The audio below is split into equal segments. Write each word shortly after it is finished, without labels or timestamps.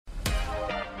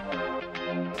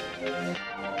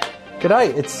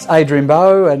G'day, it's Adrian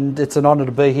Bo, and it's an honour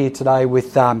to be here today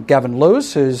with Gavin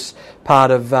Lewis, who's part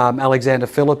of Alexander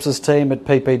Phillips' team at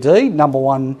PPD, number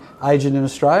one agent in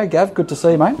Australia. Gav, good to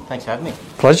see you, mate. Thanks for having me.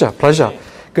 Pleasure.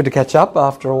 Good to catch up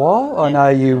after a while. I know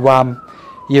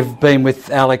you've been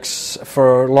with Alex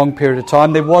for a long period of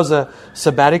time. There was a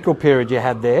sabbatical period you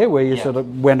had there where you sort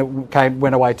of went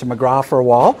away to McGrath for a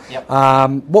while. Yep.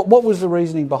 What was the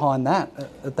reasoning behind that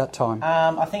at that time?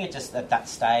 I think it just at that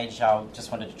stage I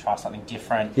just wanted to try something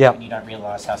different. Yep. And you don't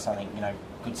realise how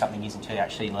good something is until you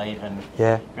actually leave and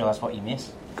realise what you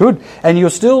miss. Good. And you're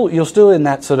still in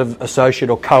that sort of associate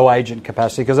or co-agent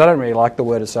capacity, because I don't really like the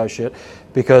word associate,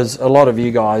 because a lot of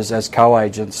you guys as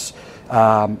co-agents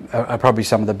are probably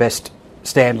some of the best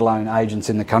standalone agents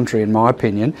in the country, in my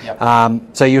opinion. Yep.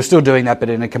 So you're still doing that, but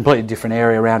in a completely different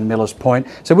area around Millers Point.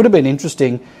 So it would have been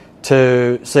interesting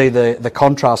to see the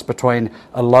contrast between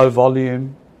a low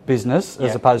volume business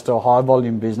as opposed to a high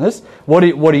volume business. What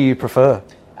do you prefer?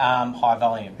 High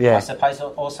volume. Yeah. I suppose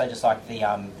also just like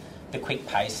the quick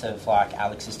pace of like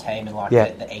Alex's team and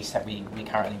the east that we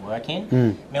currently work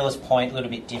in. Millers Point, a little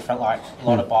bit different, like a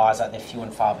lot of buyers they're few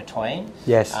and far between.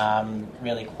 Yes.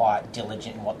 Really quite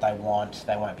diligent in what they want.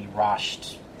 They won't be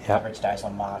rushed. Yep. Average days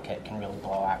on market can really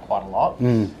blow out quite a lot.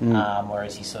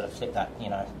 Whereas you sort of flip that,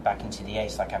 back into the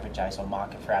east, like average days on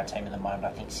market for our team at the moment,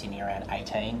 I think Sydney around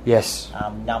 18. Yes.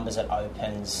 Numbers at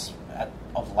opens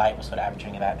of late were sort of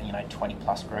averaging about 20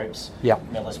 plus groups.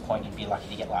 Yep. Millers Point, you'd be lucky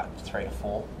to get like 3 to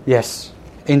 4. Yes.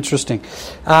 Interesting.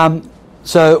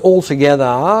 So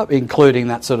altogether, including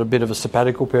that sort of bit of a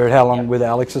sabbatical period, how long with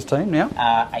Alex's team now?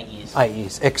 8 years. 8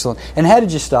 years, excellent. And how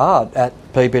did you start at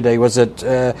PPD? Was it,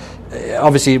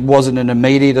 obviously it wasn't an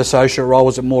immediate associate role,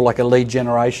 was it more like a lead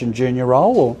generation junior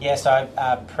role? Or? Yeah, so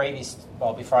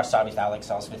before I started with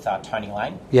Alex, I was with Tony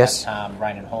Lane at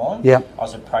Rain and Horn. Yep. I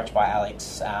was approached by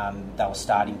Alex, they were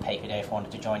starting PPD if I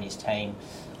wanted to join his team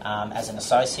as an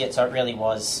associate, so it really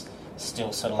was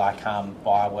still sort of like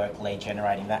buyer work, lead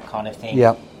generating, that kind of thing.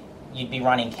 Yep. You'd be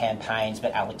running campaigns,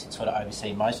 but Alex would sort of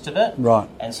oversee most of it. Right.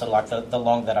 And sort of like the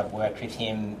longer that I've worked with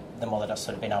him, the more that I've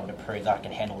sort of been able to prove that I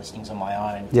can handle listings on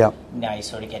my own. Yep. Now you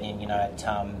sort of get in, at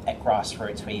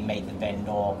grassroots where you meet the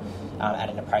vendor at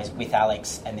an appraisal with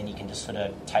Alex, and then you can just sort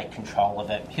of take control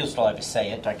of it. He'll still oversee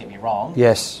it, don't get me wrong.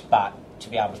 Yes. But to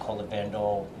be able to call the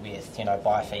vendor with,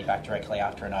 buyer feedback directly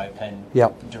after an open,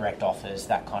 direct offers,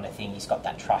 that kind of thing, he's got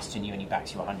that trust in you and he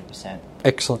backs you 100%.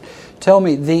 Excellent. Tell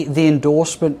me, the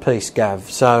endorsement piece,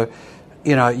 Gav. So,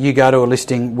 you go to a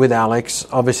listing with Alex.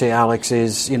 Obviously, Alex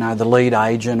is, the lead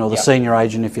agent or the senior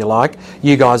agent, if you like.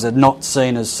 You guys are not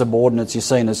seen as subordinates, you're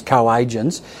seen as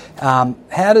co-agents. How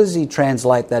does he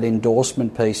translate that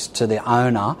endorsement piece to the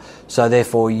owner, so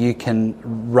therefore you can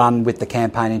run with the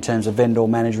campaign in terms of vendor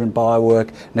management, buyer work,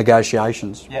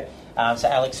 negotiations? Yeah. So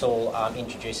Alex will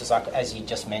introduce us, like as you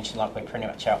just mentioned, like we're pretty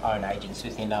much our own agents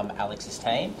within Alex's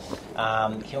team.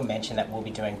 He'll mention that we'll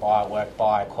be doing buyer work,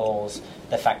 buyer calls,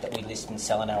 the fact that we list and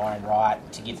sell in our own right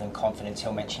to give them confidence.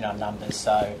 He'll mention our numbers.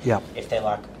 So if they're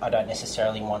like, I don't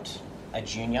necessarily want a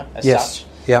junior as such.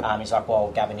 He's like,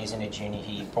 well, Gavin isn't a junior.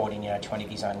 He brought in 20 of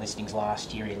his own listings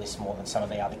last year. He lists more than some of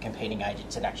the other competing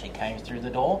agents that actually came through the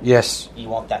door. Yes. You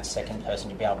want that second person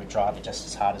to be able to drive it just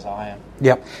as hard as I am.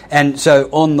 Yep. And so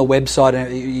on the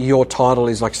website, your title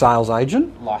is like sales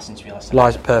agent? Licensed real estate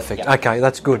agent. Perfect. Yep. Okay,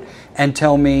 that's good. And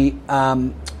tell me,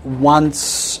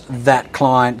 once that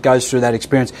client goes through that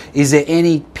experience, is there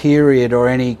any period or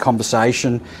any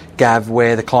conversation, Gav,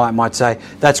 where the client might say,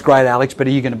 that's great, Alex, but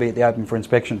are you going to be at the open for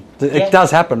inspection? It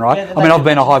does happen, right? Yeah, I mean, I've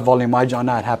been a high volume agent, I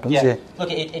know it happens. Yeah. Look,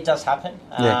 it does happen.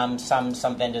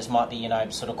 Some vendors might be,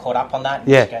 sort of caught up on that.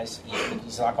 Yeah. Goes,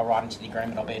 he's like, I'll write into the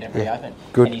agreement, I'll be at every open.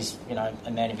 Good. And he's, a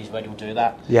man of his word, he'll do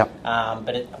that. Yeah.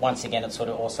 But once again, it sort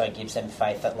of also gives them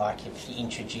faith that, like, if you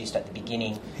introduced at the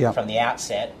beginning from the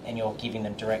outset and you're giving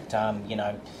them direct,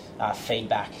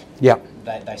 feedback,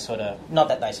 they sort of, not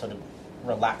that they sort of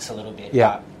relax a little bit,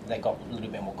 but they got a little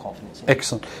bit more confidence in it.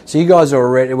 Excellent. So you guys are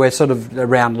already, we're sort of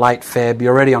around late Feb,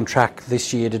 you're already on track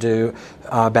this year to do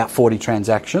about 40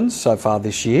 transactions so far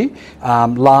this year.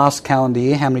 Last calendar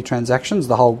year, how many transactions,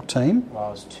 the whole team? Well,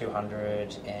 it was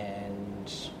 200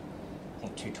 and I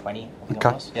think 220.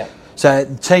 Okay. Yeah. So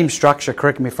team structure,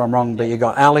 correct me if I'm wrong, but you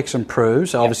got Alex and Prue.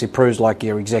 So obviously Prue's like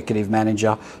your executive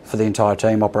manager for the entire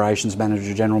team, operations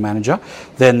manager, general manager.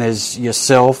 Then there's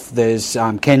yourself, there's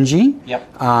Kenji.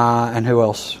 Yep. And who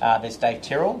else? There's Dave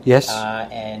Tyrrell. Yes.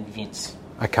 And Vince.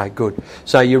 Okay, good.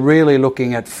 So you're really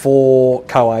looking at 4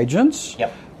 co-agents.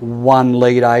 Yep. 1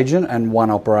 lead agent and 1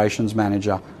 operations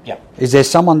manager. Yeah. Is there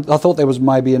someone? I thought there was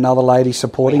maybe another lady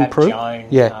supporting we have Prue.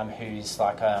 Joan, who's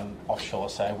like offshore,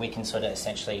 so we can sort of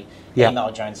essentially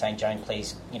email Joan saying, Joan,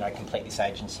 please, complete this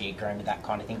agency agreement, that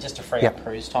kind of thing, just to free up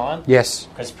Prue's time. Yes.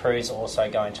 Because Prue's also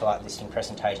going to like listing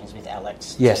presentations with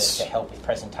Alex to help with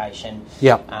presentation.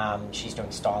 Yeah. She's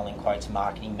doing styling quotes,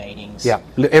 marketing meetings. Yeah.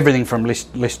 Everything from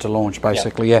list to launch,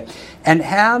 basically. Yeah. And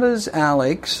how does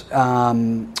Alex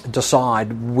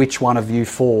decide which one of you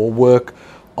four work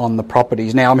on the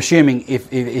properties? Now, I'm assuming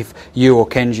if you or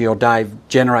Kenji or Dave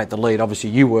generate the lead, obviously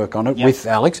you work on it with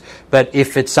Alex, but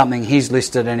if it's something he's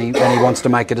listed and he wants to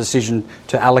make a decision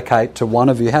to allocate to one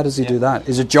of you, how does he do that?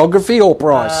 Is it geography or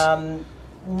price?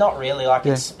 Not really.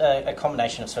 It's a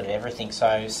combination of sort of everything.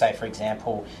 So, say, for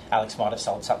example, Alex might have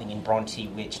sold something in Bronte,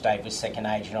 which Dave was second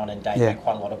agent on, and Dave had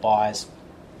quite a lot of buyers.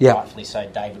 Rightfully so,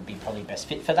 Dave would be probably best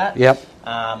fit for that.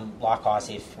 Likewise,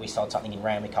 if we sold something in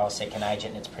Randwick, I was second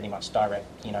agent, and it's pretty much direct,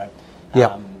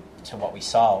 to what we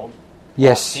sold.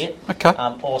 Yes. Okay.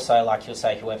 Also, like you'll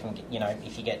say, whoever,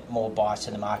 if you get more buyers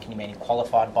to the market, you mean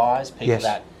qualified buyers, people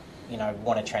that,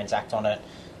 want to transact on it,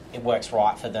 it works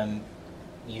right for them.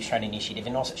 You've shown initiative,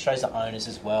 and also it shows the owners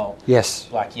as well. Yes.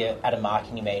 Like you're at a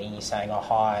marketing meeting, you're saying, "Oh,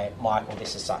 hi, Michael,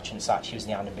 this is such and such. He was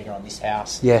the underbidder on this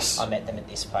house. Yes. I met them at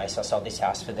this place. I sold this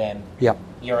house for them." Yep.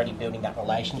 You're already building that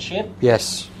relationship.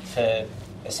 Yes. For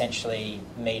essentially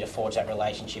me to forge that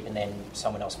relationship and then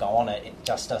someone else go on it, it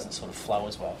just doesn't sort of flow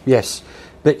as well. Yes.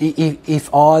 But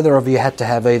if either of you had to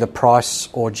have either price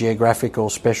or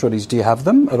geographical specialties, do you have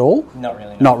them at all? Not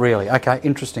really. No. Not really. Okay,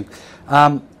 interesting.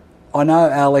 I know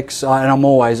Alex, and I'm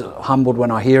always humbled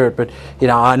when I hear it, but,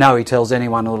 I know he tells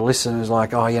anyone who'll listen, is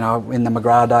like, in the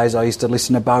McGrath days, I used to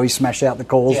listen to Bowie smash out the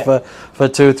calls for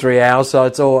 2 or 3 hours, so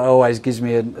it always gives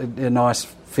me a nice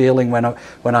feeling when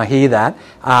I hear that.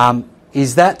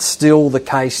 Is that still the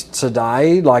case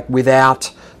today? Like,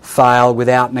 without fail,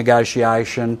 without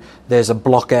negotiation, there's a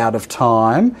block out of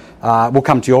time. We'll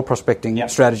come to your prospecting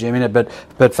strategy in a minute,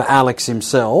 but for Alex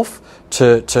himself,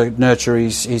 to nurture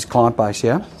his client base,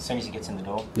 As soon as he gets in the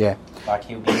door. Yeah. Like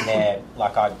he'll be in there,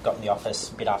 like I got in the office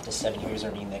a bit after 7 years,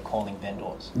 already in there calling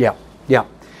vendors. Yeah, yeah.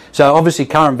 So obviously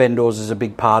current vendors is a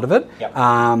big part of it. Yep.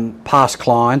 Past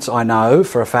clients, I know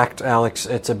for a fact, Alex,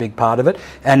 it's a big part of it.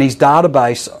 And his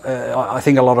database, I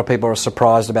think a lot of people are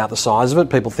surprised about the size of it.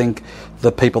 People think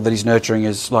the people that he's nurturing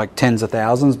is like tens of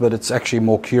thousands, but it's actually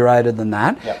more curated than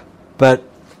that. Yep. But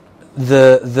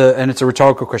and it's a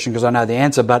rhetorical question because I know the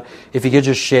answer, but if you could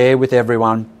just share with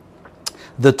everyone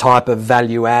the type of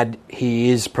value add he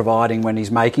is providing when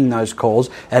he's making those calls,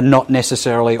 and not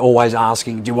necessarily always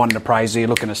asking, do you want an appraiser, you're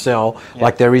looking to sell? Yeah.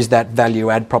 Like there is that value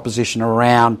add proposition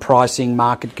around pricing,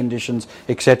 market conditions,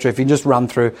 etc. If you just run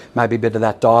through maybe a bit of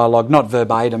that dialogue, not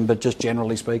verbatim, but just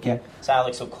generally speaking. Yeah. So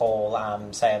Alex will call,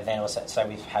 say a vendor, so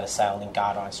we've had a sale in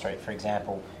Gardine Street, for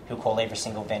example. He'll call every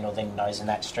single vendor that he knows in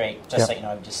that street, just so you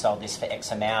know, we just sold this for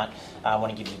X amount. I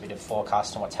want to give you a bit of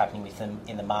forecast on what's happening with them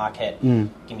in the market.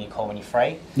 Give me a call when you're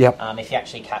free. Yep. If he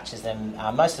actually catches them,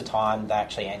 most of the time they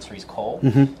actually answer his call,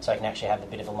 so he can actually have a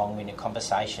bit of a long-winded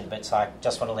conversation. But it's like,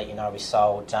 just want to let you know we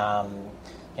sold,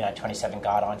 27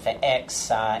 Gardine for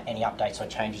X. Any updates or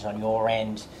changes on your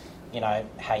end?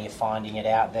 How you're finding it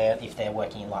out there, if they're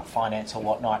working in like finance or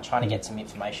whatnot, trying to get some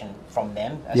information from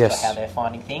them as to how they're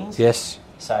finding things. Yes.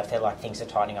 So if they're like things are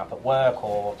tightening up at work,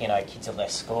 or kids have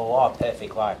left school,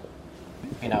 perfect, like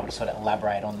being able to sort of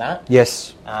elaborate on that.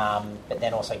 Yes. But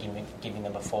then also giving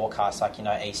them a forecast, like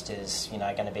Easter's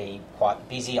going to be quite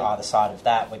busy. Either side of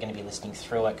that, we're going to be listing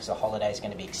through it because the holiday is going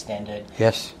to be extended.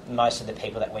 Yes. Most of the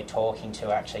people that we're talking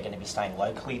to are actually going to be staying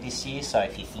locally this year. So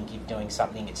if you think you're doing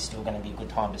something, it's still going to be a good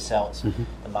time to sell. It's,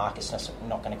 the market's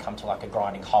not going to come to like a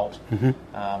grinding halt.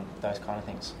 Those kind of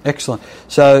things. Excellent.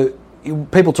 So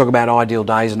people talk about ideal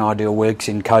days and ideal weeks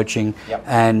in coaching,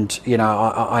 and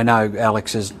I know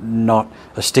Alex is not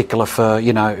a stickler for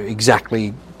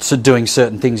exactly doing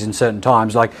certain things in certain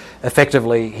times. Like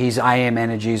effectively, his AM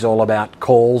energy is all about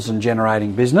calls and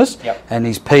generating business, and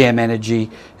his PM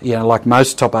energy, like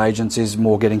most top agents, is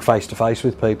more getting face to face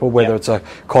with people, whether it's a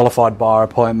qualified buyer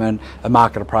appointment, a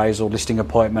market appraisal, listing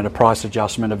appointment, a price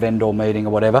adjustment, a vendor meeting, or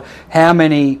whatever. How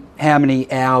many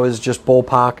hours just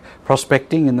ballpark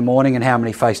prospecting in the morning, and how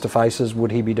many face to faces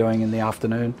would he be doing in the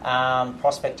afternoon?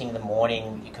 Prospecting in the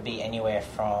morning, it could be anywhere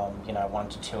from 1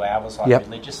 to 2 hours,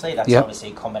 religiously. That's obviously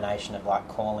a combination of like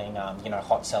calling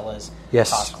hot sellers,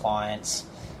 past clients,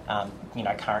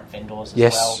 current vendors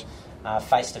as well.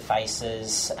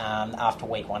 Face-to-faces, after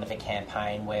week 1 of a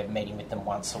campaign, we're meeting with them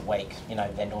once a week,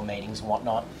 vendor meetings and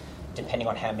whatnot, depending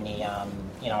on how many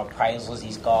appraisals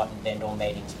he's got and vendor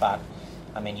meetings. But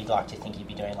I mean, you'd like to think you'd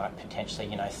be doing like potentially,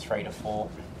 3 to 4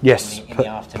 Yes, in the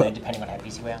afternoon, depending on how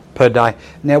busy we are. Per day.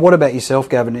 Now, what about yourself,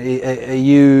 Gavin? Are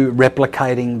you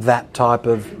replicating that type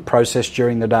of process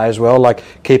during the day as well, like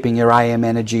keeping your AM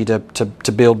energy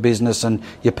to build business and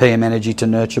your PM energy to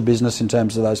nurture business in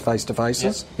terms of those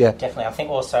face-to-faces? Yeah, definitely. I think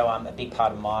also a big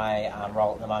part of my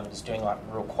role at the moment is doing like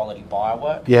real quality buyer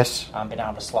work. Yes. Being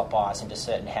able to slot buyers into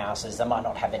certain houses. They might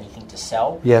not have anything to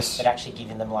sell. Yes. But actually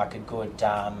giving them like a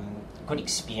good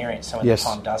experience. So when the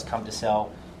time does come to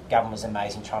sell, Gavin was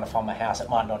amazing trying to find my house. It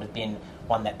might not have been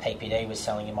one that PPD was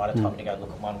selling. You might have told me to go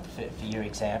look at one for your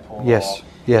example or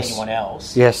anyone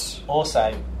else. Yes.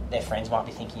 Also, their friends might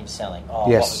be thinking of selling. What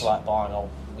was it like buying?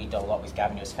 We did a lot with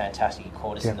Gavin. It was fantastic. He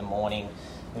called us in the morning,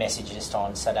 messaged us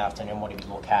on Saturday afternoon, what did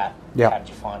you look at? How did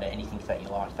you find it? Anything that you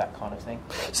liked, that kind of thing.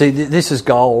 See, this is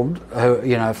gold,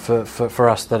 for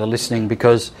us that are listening,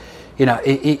 because,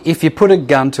 if you put a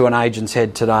gun to an agent's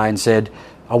head today and said,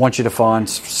 I want you to find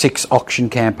 6 auction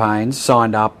campaigns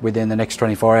signed up within the next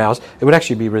 24 hours, it would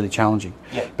actually be really challenging.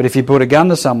 Yeah. But if you put a gun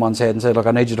to someone's head and said, look,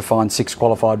 I need you to find 6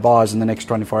 qualified buyers in the next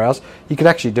 24 hours, you could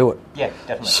actually do it. Yeah,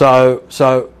 definitely.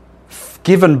 So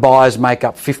given buyers make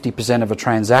up 50% of a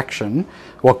transaction,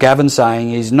 what Gavin's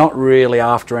saying is not really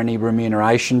after any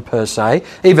remuneration per se,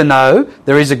 even though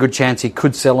there is a good chance he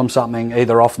could sell them something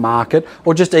either off market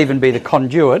or just even be the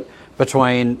conduit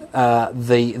between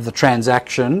the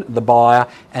transaction, the buyer,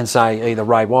 and say either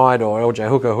Ray White or LJ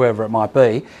Hooker, whoever it might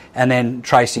be, and then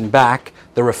tracing back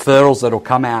the referrals that will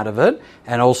come out of it,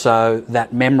 and also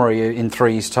that memory in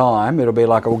 3 years' time. It'll be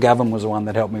like, Gavin was the one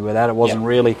that helped me with that. It wasn't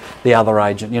really the other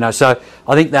agent, So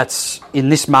I think that's, in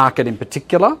this market in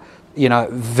particular, a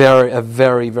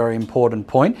very, very important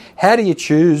point. How do you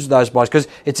choose those buyers? Because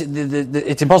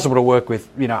it's impossible to work with,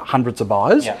 hundreds of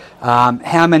buyers. Yeah.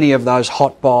 How many of those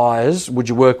hot buyers would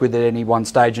you work with at any one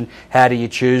stage, and how do you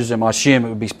choose them? I assume it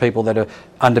would be people that are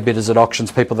underbidders at auctions,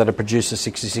 people that have produced a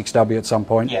 66W at some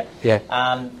point. Yeah.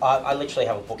 I literally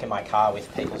have a book in my car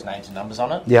with people's names and numbers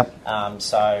on it. Yep.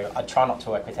 So I try not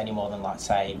to work with any more than, like,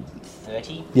 say,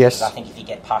 30. Yes. Because I think if you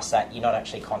get past that, you're not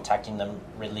actually contacting them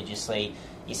religiously.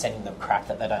 You're sending them crap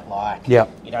that they don't like. Yep.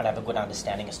 You don't have a good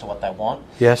understanding as to what they want.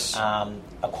 Yes. A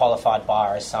qualified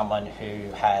buyer is someone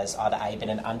who has either been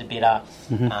an underbidder,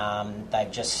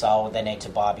 they've just sold, they need to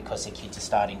buy because their kids are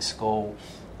starting school,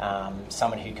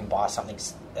 someone who can buy something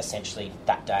essentially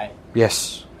that day.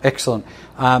 Yes. Excellent.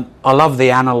 I love the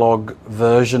analogue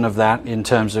version of that in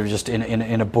terms of just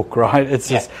in a book, right? It's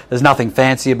just, there's nothing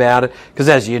fancy about it, because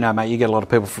as you know, mate, you get a lot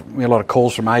of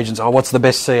calls from agents. What's the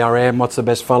best CRM? What's the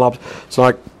best follow-ups? It's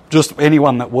like just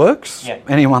anyone that works,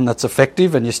 anyone that's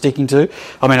effective and you're sticking to.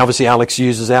 I mean, obviously Alex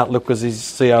uses Outlook as his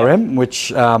CRM,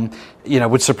 which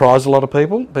would surprise a lot of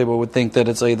people. People would think that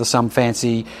it's either some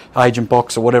fancy agent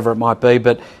box or whatever it might be,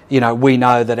 but we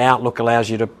know that Outlook allows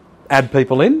you to add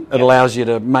people in, it allows you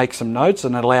to make some notes,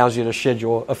 and it allows you to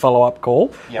schedule a follow-up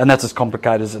call, and that's as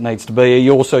complicated as it needs to be. Are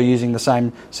you also using the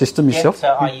same system yourself? So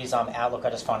I use Outlook. I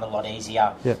just find it a lot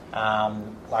easier.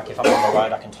 Like if I'm on the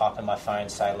road, I can type in my phone,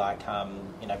 say like,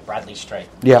 Bradley Street,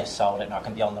 just sold it, and I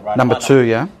can be on the road. Number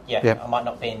 2, I might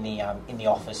not be in the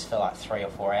office for like 3 or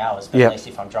 4 hours, but at least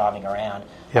if I'm driving around,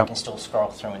 I can still scroll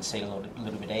through and see it a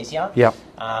little bit easier.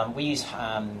 We use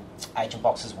Agent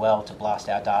Box as well to blast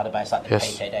our database, like the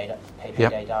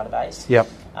PPD database.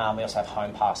 We also have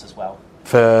Home Pass as well.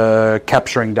 For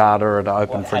capturing data at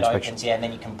open for inspection. Opens, and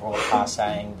then you can broadcast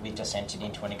saying we've just entered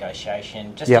into a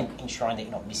negotiation, just ensuring that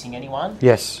you're not missing anyone.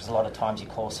 Yes. Because a lot of times you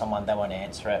call someone, they won't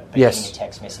answer it, but getting a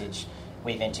text message,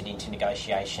 we've entered into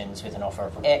negotiations with an offer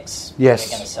of X. Yes.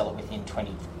 We're going to sell it within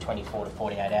 24 to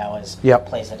 48 hours.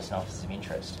 Please let us know if it's of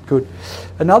interest. Good.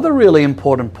 Another really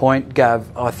important point,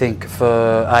 Gav, I think,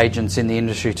 for agents in the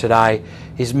industry today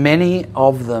is many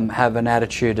of them have an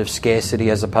attitude of scarcity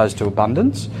as opposed to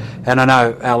abundance. And I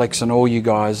know Alex and all you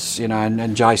guys, and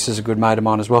Jace is a good mate of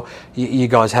mine as well, you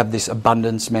guys have this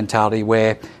abundance mentality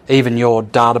where even your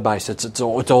database, it's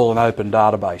all an open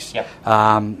database.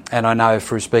 And I know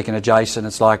through speaking to Jason,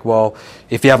 it's like, well,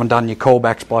 if you haven't done your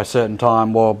callbacks by a certain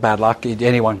time, well, bad luck,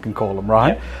 anyone can call them,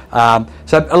 right?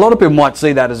 So a lot of people might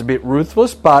see that as a bit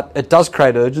ruthless, but it does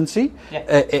create urgency.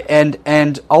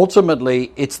 And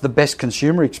ultimately, it's the best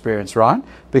consumer experience, right?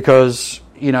 Because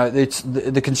it's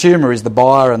the consumer is the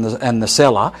buyer and the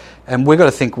seller, and we've got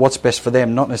to think what's best for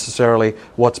them, not necessarily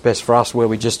what's best for us, where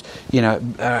we just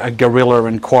a guerrilla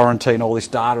and quarantine all this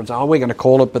data and say, we're going to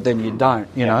call it, but then you don't,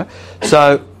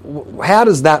 So how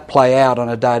does that play out on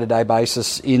a day-to-day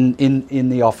basis in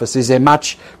the office? Is there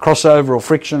much crossover or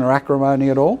friction or acrimony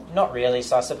at all? Not really.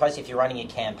 So I suppose if you're running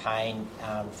a campaign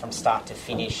from start to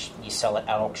finish, you sell it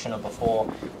at auction or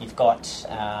before, you've got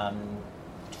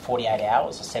 48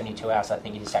 hours or 72 hours, I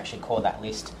think it is, to actually call that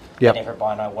list, Yep. let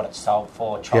everybody know what it's sold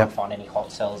for, try Yep. and find any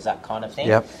hot sellers, that kind of thing.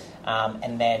 Yep.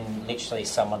 And then literally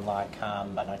someone like, I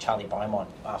don't know, Charlie Beaumont,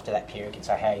 after that period can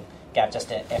say, hey, Gav,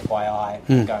 just an FYI,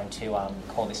 I'm going to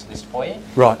call this list for you.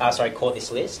 Right. Call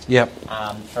this list. Yep.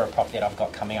 For a property that I've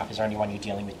got coming up. Is there anyone you're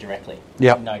dealing with directly?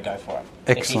 Yep. No, go for it.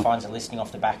 Excellent. If he finds a listing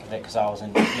off the back of it because I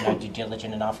wasn't, due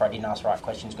diligent enough or I didn't ask the right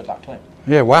questions, good luck to him.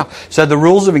 Yeah, wow. So the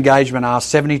rules of engagement are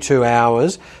 72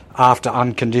 hours after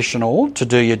unconditional to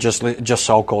do your just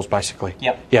sold calls, basically.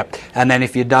 Yep. And then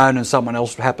if you don't and someone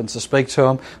else happens to speak to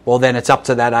them, well, then it's up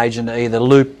to that agent to either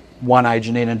loop one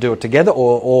agent in and do it together,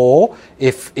 or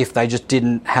if they just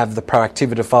didn't have the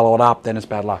proactivity to follow it up, then it's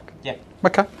bad luck. Yeah.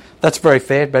 Okay. That's very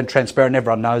fair, but transparent.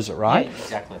 Everyone knows it, right? Yeah,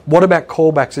 exactly. What about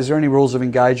callbacks? Is there any rules of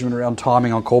engagement around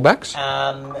timing on callbacks?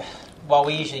 Well,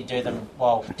 we usually do them,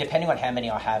 depending on how many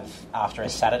I have after a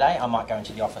Saturday, I might go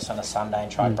into the office on a Sunday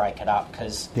and try and break it up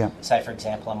because, say, for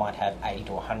example, I might have 80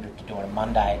 to 100 to do on a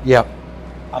Monday. Yep.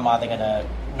 I'm either going to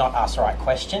not ask the right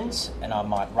questions and I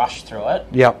might rush through it.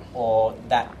 Yep. Or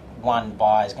that one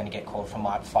buyer is going to get called from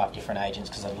like 5 different agents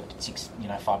because they looked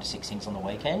at 5 to 6 things on the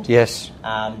weekend. Yes.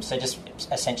 So just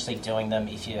essentially doing them.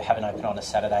 If you have an open on a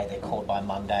Saturday, they're called by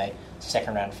Monday.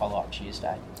 Second round follow-up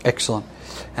Tuesday. Excellent.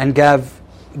 And Gav,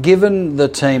 given the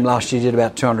team last year did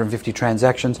about 250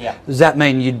 transactions, does that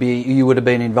mean you would have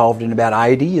been involved in about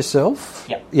 80 yourself?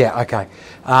 Yep. Yeah, okay.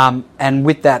 And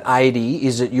with that 80,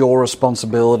 is it your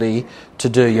responsibility to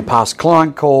do your past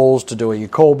client calls, to do your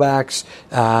callbacks,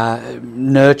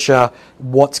 nurture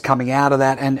what's coming out of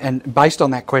that? And based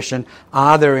on that question,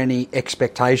 are there any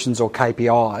expectations or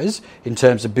KPIs in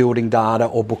terms of building data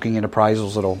or booking in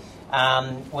appraisals at all?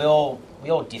 We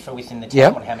all differ within the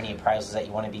team on how many appraisals that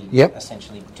you want to be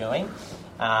essentially doing.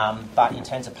 But in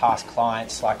terms of past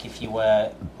clients, like if you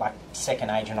were like second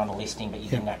agent on a listing but you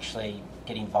didn't actually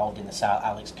get involved in the sale,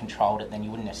 Alex controlled it, then you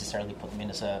wouldn't necessarily put them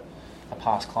in as a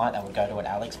past client. They would go to an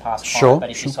Alex past client. But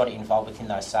if you're sort of involved within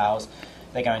those sales,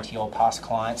 they're going to your past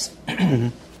clients.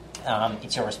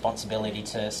 It's your responsibility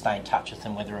to stay in touch with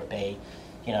them, whether it be,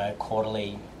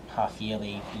 quarterly,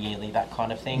 half-yearly, yearly, that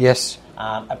kind of thing. Yes.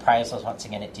 Appraisals, once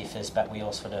again, it differs, but we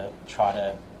all sort of try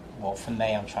to, for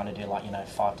me, I'm trying to do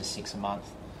 5 to 6 a month.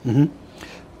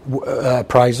 Mm-hmm.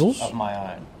 Appraisals? Of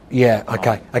my own. Yeah,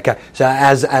 okay. So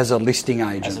as a listing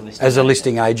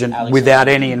agent, Alex without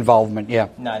any involvement,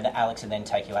 No, Alex will then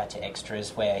take you out to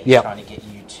extras where he's trying to get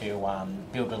you to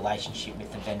build a relationship with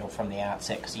the vendor from the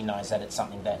outset because he knows that it's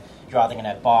something that you're either going to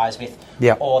have buyers with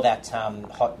or that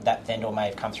that vendor may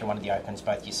have come through one of the opens.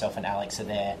 Both yourself and Alex are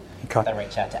there. Okay. They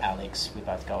reach out to Alex. We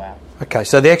both go out. Okay,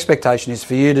 so the expectation is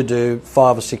for you to do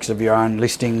 5 or 6 of your own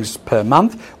listings per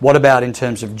month. What about in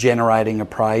terms of generating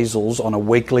appraisals on a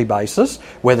weekly basis,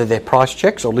 whether they're price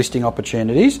checks or listing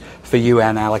opportunities for you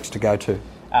and Alex to go to?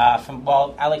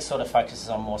 Alex sort of focuses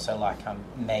on more so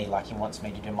me, he wants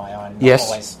me to do my own. Yes. Not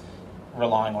always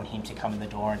relying on him to come in the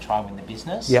door and try and win the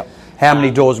business. Yep. How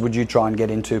many doors would you try and get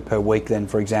into per week then,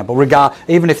 for example?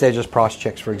 Even if they're just price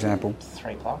checks, for example?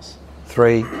 3 plus.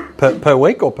 3 per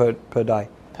week or per day?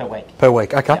 Per week. Per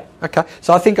week, okay. Yep. Okay.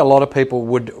 So I think a lot of people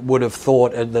would have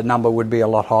thought the number would be a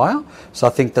lot higher. So I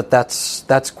think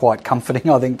that's quite comforting,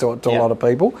 I think, to a lot of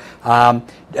people. Are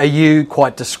you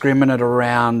quite discriminate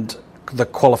around the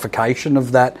qualification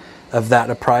of that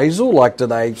appraisal? Like, do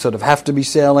they sort of have to be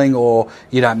selling, or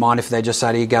you don't mind if they just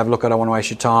say to you, Gav, look, I don't want to waste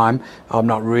your time. I'm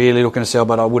not really looking to sell,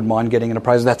 but I wouldn't mind getting an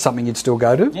appraisal. That's something you'd still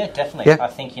go to? Yeah, definitely. Yeah. I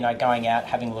think, going out,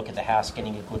 having a look at the house,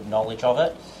 getting a good knowledge of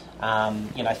it,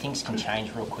 things can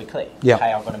change real quickly. Yeah.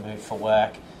 Hey, I've got to move for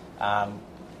work.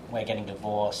 We're getting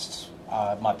divorced.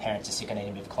 My parents are sick. I need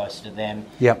to move closer to them.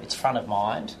 Yep. It's front of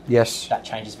mind. Yes. That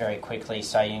changes very quickly.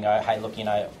 So you go, hey, look,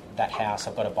 that house,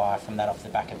 I've got to buy from that off the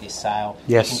back of this sale.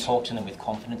 Yes. You can talk to them with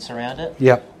confidence around it.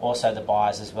 Yep. Also, the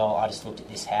buyers as well. I just looked at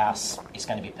this house. It's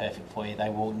going to be perfect for you.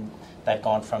 They've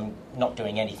gone from not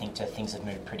doing anything to things have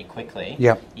moved pretty quickly.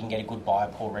 Yep. You can get a good buyer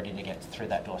pool ready to get through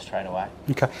that door straight away.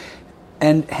 Okay.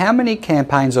 And how many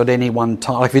campaigns at any one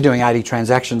time? Like if you're doing 80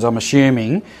 transactions, I'm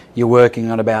assuming you're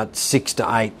working on about 6 to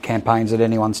 8 campaigns at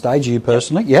any one stage, you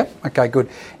personally? Yep. Okay, good.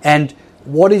 And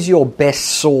what is your best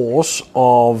source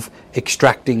of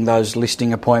extracting those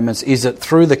listing appointments? Is it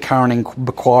through the current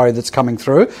inquiry that's coming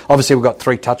through? Obviously, we've got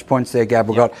 3 touch points there, Gab.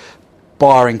 We've got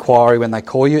buyer inquiry when they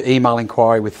call you, email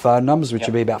inquiry with phone numbers, which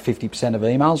would be about 50% of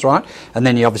emails, right? And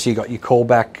then you obviously got your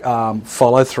callback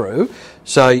follow through.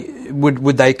 So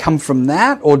would they come from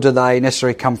that, or do they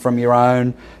necessarily come from your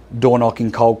own door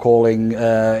knocking, cold calling,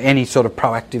 any sort of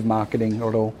proactive marketing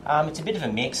at all? It's a bit of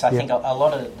a mix. I think a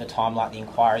lot of the time, like the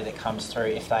inquiry that comes through,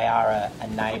 if they are a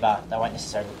neighbour, they won't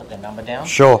necessarily put their number down.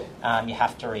 Sure. You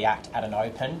have to react at an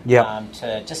open Yep.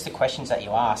 to just the questions that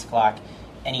you ask. Like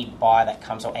any buyer that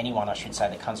comes, or anyone I should say,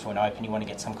 that comes to an open, you want to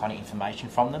get some kind of information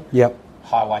from them. Yep.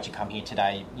 Hi, why'd you come here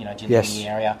today? Do you live in the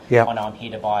area? Yep. I know I'm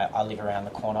here to buy. I live around the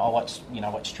corner. Oh, what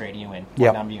street are you in? What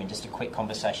Yep. number are you in? Just a quick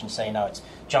conversation. So it's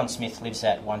John Smith lives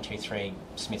at 123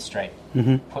 Smith Street.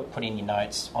 Mm-hmm. Put in your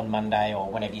notes on Monday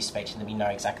or whenever you speak to them. You know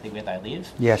exactly where they live.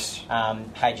 Yes.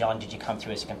 Hey, John, did you come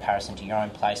through as a comparison to your own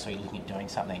place, or are you looking at doing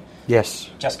something? Yes.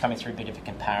 Just coming through a bit of a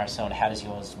comparison. How does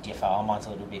yours differ? Oh, mine's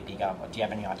a little bit bigger. Do you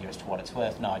have any idea as to what it's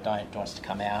worth? No, I don't. Do you want us to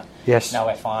come out? Yes. No,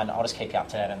 we're fine. I'll just keep you up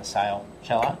to date on the sale,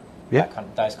 shall I? Yeah.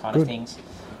 Those kind of things.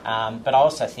 But I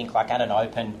also think, like at an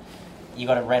open, you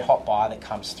got a red hot buyer that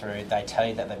comes through. They tell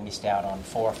you that they've missed out on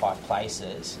 4 or 5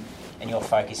 places, and you're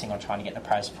focusing on trying to get an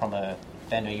appraisal from a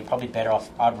vendor. You're probably better off.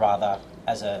 I'd rather,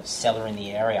 as a seller in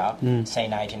the area, see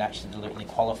an agent actually deliberately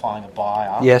qualifying a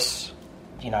buyer. Yes.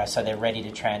 So they're ready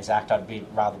to transact. I'd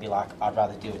rather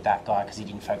deal with that guy because he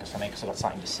didn't focus on me because I've got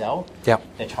something to sell. Yep.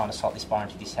 They're trying to slot this buyer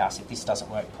into this house. If this doesn't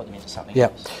work, put them into something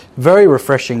Yep. else. Very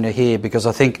refreshing to hear, because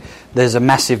I think there's a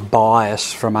massive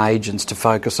bias from agents to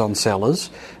focus on sellers.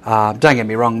 Don't get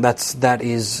me wrong, that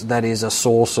is a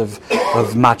source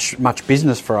of much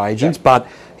business for agents, but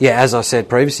yeah, as I said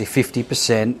previously,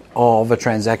 50% of a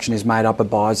transaction is made up of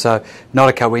buyers. So not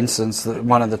a coincidence that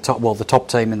one of the top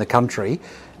team in the country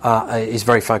is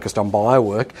very focused on buyer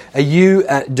work. Are you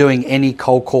doing any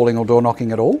cold calling or door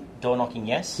knocking at all? Door knocking,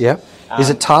 yes. Yeah.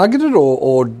 Is it targeted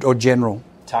or general?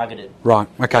 Targeted. Right.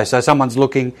 Okay. So someone's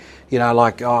looking,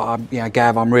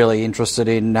 Gav, I'm really interested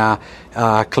in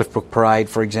Cliffbrook Parade,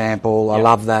 for example. I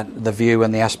love the view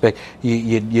and the aspect.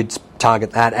 You'd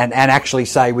target that and actually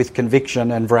say with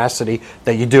conviction and veracity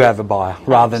that you do have a buyer,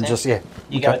 rather than just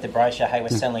You go with the brochure. Hey, we're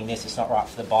selling this. It's not right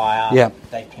for the buyer. Yeah.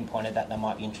 They've pinpointed that they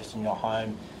might be interested in your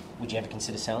home. Would you ever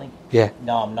consider selling? Yeah.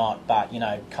 No, I'm not, but,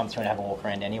 come through and have a walk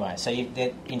around anyway. So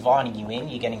they're inviting you in,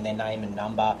 you're getting their name and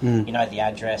number, the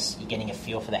address, you're getting a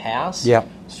feel for the house,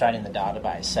 straight in the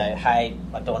database. So, hey,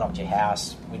 I door knocked your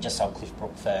house, we just sold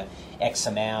Cliffbrook for X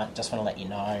amount, just want to let you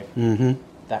know,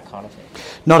 that kind of thing.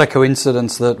 Not a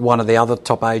coincidence that one of the other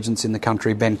top agents in the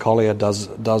country, Ben Collier,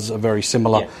 does a very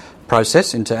similar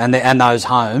process, and those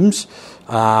homes,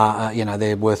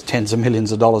 they're worth tens of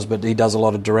millions of dollars, but he does a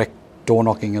lot of direct door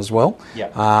knocking as well.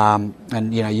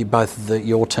 And you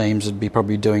your teams would be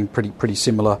probably doing pretty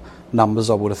similar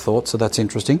numbers, I would have thought. So that's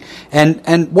interesting.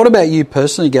 And what about you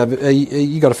personally, Gav?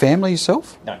 You got a family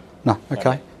yourself? No.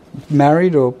 Okay.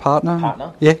 Married or partner?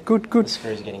 Partner. Yeah. Good. The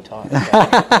screws are getting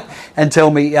tight. And tell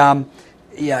me,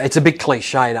 it's a bit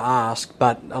cliche to ask,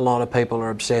 but a lot of people are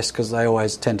obsessed because they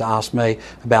always tend to ask me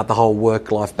about the whole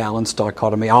work-life balance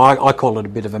dichotomy. I call it a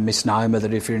bit of a misnomer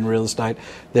that if you're in real estate,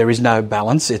 there is no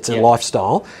balance. It's a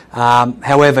lifestyle.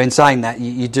 However, in saying that,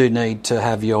 you do need to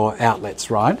have your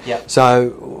outlets, right? Yep.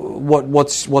 So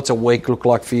what's a week look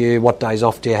like for you? What days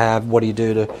off do you have? What do you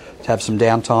do to have some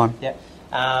downtime?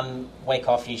 Week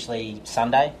off usually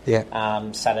Sunday.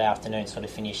 Saturday afternoon sort of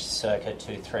finish circa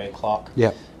 2-3 o'clock.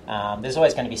 There's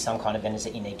always going to be some kind of vendors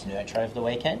that you need to nurture over the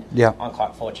weekend. I'm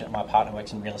quite fortunate. My partner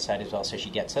works in real estate as well, so she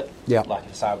gets it. Like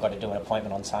if I say I've got to do an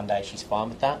appointment on Sunday, she's fine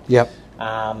with that.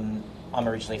 I'm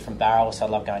originally from Barrel, so I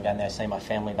love going down there, seeing my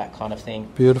family, that kind of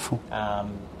thing. Beautiful.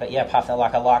 But yeah, apart from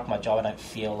that, I like my job. I don't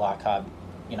feel like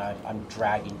I'm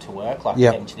dragged into work. I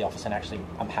get into the office and actually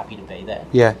I'm happy to be there.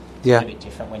 It's a bit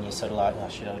different when you're sort of like, oh,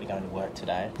 should I be going to work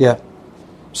today?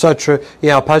 So true.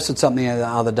 I posted something the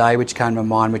other day which came to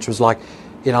mind, which was like,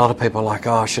 a lot of people are like,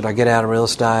 oh, should I get out of real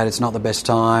estate? It's not the best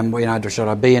time. Should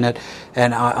I be in it?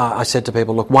 And I said to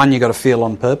people, look, one, you got to feel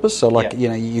on purpose. So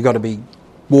you got to be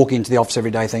walking into the office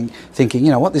every day thinking,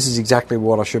 this is exactly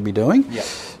what I should be doing.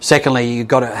 Secondly, you've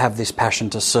got to have this passion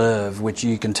to serve, which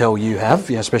you can tell you have,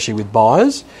 especially with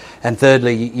buyers. And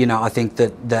thirdly, I think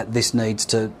that this needs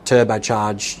to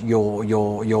turbocharge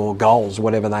your goals,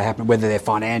 whatever they happen, whether they're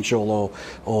financial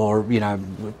or in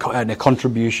a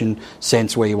contribution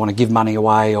sense where you want to give money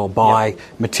away or buy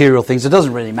material things. It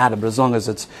doesn't really matter, but as long as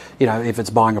it's, if it's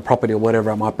buying a property or whatever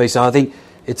it might be. So I think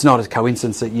it's not a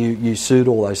coincidence that you suit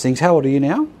all those things. How old are you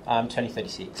now? I'm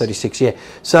 36. 36, yeah.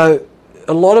 So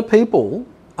a lot of people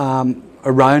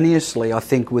erroneously, I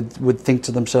think, would think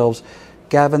to themselves,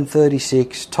 Gavin,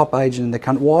 36, top agent in the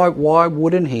country, why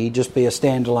wouldn't he just be a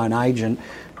standalone agent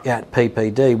at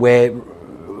PPD where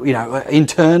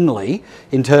internally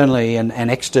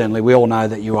and externally, we all know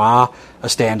that you are a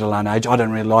standalone agent. I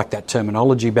don't really like that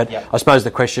terminology, but I suppose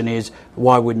the question is,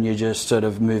 why wouldn't you just sort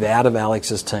of move out of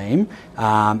Alex's team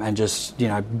and just,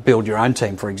 build your own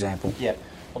team, for example? Yeah.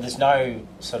 Well, there's no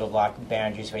sort of like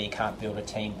boundaries where you can't build a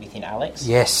team within Alex.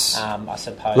 Yes. I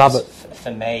suppose. Love it.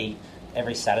 For me,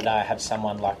 every Saturday I have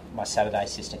someone like my Saturday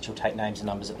assistant. She'll take names and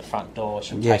numbers at the front door.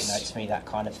 She'll take notes for me, that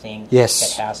kind of thing.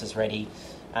 Yes. Get houses ready.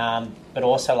 But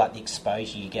also like the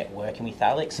exposure you get working with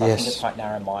Alex. I think it's quite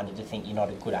narrow-minded to think you're not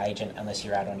a good agent unless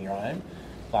you're out on your own.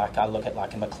 Like I look at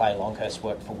like a Macleay Longhurst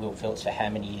worked for Will Phillips for how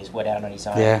many years, went out on his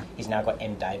own. Yeah. He's now got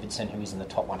M. Davidson, who is in the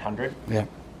top 100. Yeah.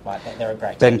 Like they're a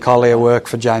great Ben team. Collier worked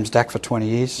for James Dack for 20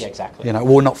 years. Yeah, exactly.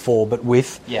 Well, not for, but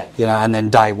with. Yeah. And then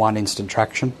day one instant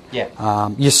traction. Yeah.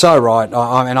 You're so right.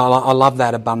 I love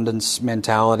that abundance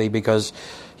mentality because,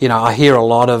 I hear a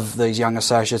lot of these young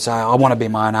associates say, I want to be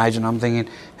my own agent. I'm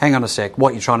thinking, hang on a sec,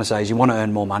 what you're trying to say is you want to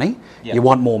earn more money, you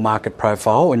want more market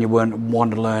profile, and you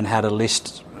want to learn how to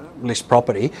list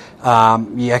property.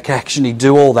 You can actually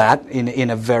do all that in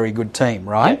a very good team,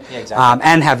 right? Yeah, exactly.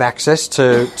 And have access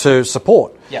to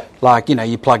support. Yeah. Like,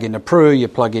 you plug into Pru, you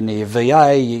plug into your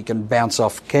VA, you can bounce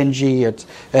off Kenji.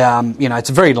 It's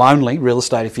very lonely real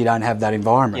estate if you don't have that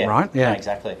environment, right? Yeah, no,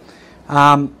 exactly.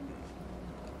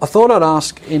 I thought I'd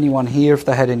ask anyone here if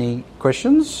they had any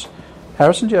questions.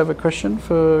 Harrison, do you have a question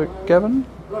for Gavin?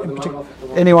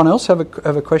 Anyone else have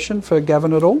a question for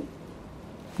Gavin at all?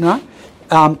 No?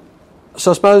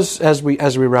 So I suppose as we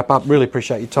wrap up, really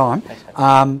appreciate your time.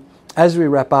 As we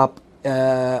wrap up,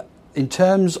 in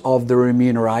terms of the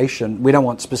remuneration, we don't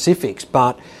want specifics,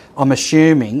 but I'm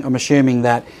assuming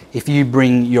that if you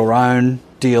bring your own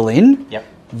deal in,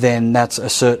 then that's a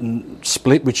certain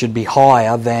split, which should be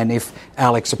higher than if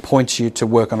Alex appoints you to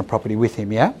work on a property with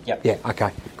him. Yeah. Yep. Yeah.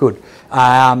 Okay. Good.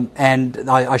 And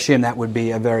I assume that would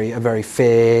be a very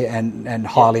fair and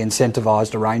highly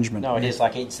incentivised arrangement. No, it is.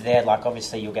 Like it's there. Like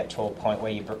obviously you'll get to a point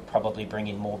where you probably bring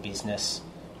in more business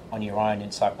on your own.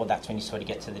 It's like, well, that's when you sort of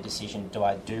get to the decision: do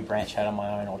I do branch out on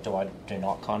my own, or do I do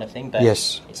not, kind of thing. But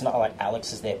it's not like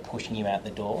Alex is there pushing you out the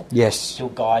door. Yes, he'll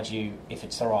guide you if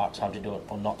it's the right time to do it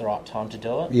or not the right time to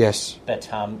do it. Yes, but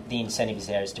the incentive is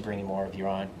there is to bring in more of your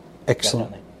own.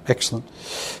 Excellent, excellent.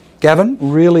 Gavin,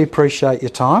 really appreciate your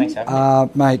time. Thanks for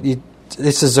having me. Mate.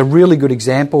 This is a really good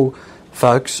example,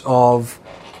 folks, of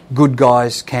good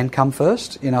guys can come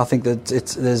first. I think that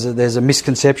there's a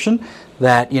misconception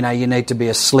that you need to be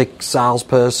a slick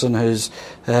salesperson who's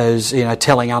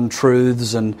telling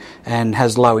untruths and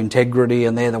has low integrity,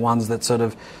 and they're the ones that sort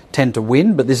of tend to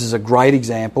win. But this is a great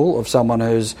example of someone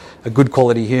who's a good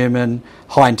quality human,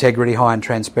 high integrity, high in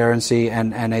transparency,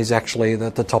 and is actually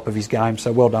at the top of his game.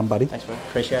 So well done, buddy. Thanks, mate.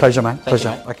 Appreciate it. Pleasure, mate. Thank Pleasure.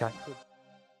 You, mate. Okay. Good.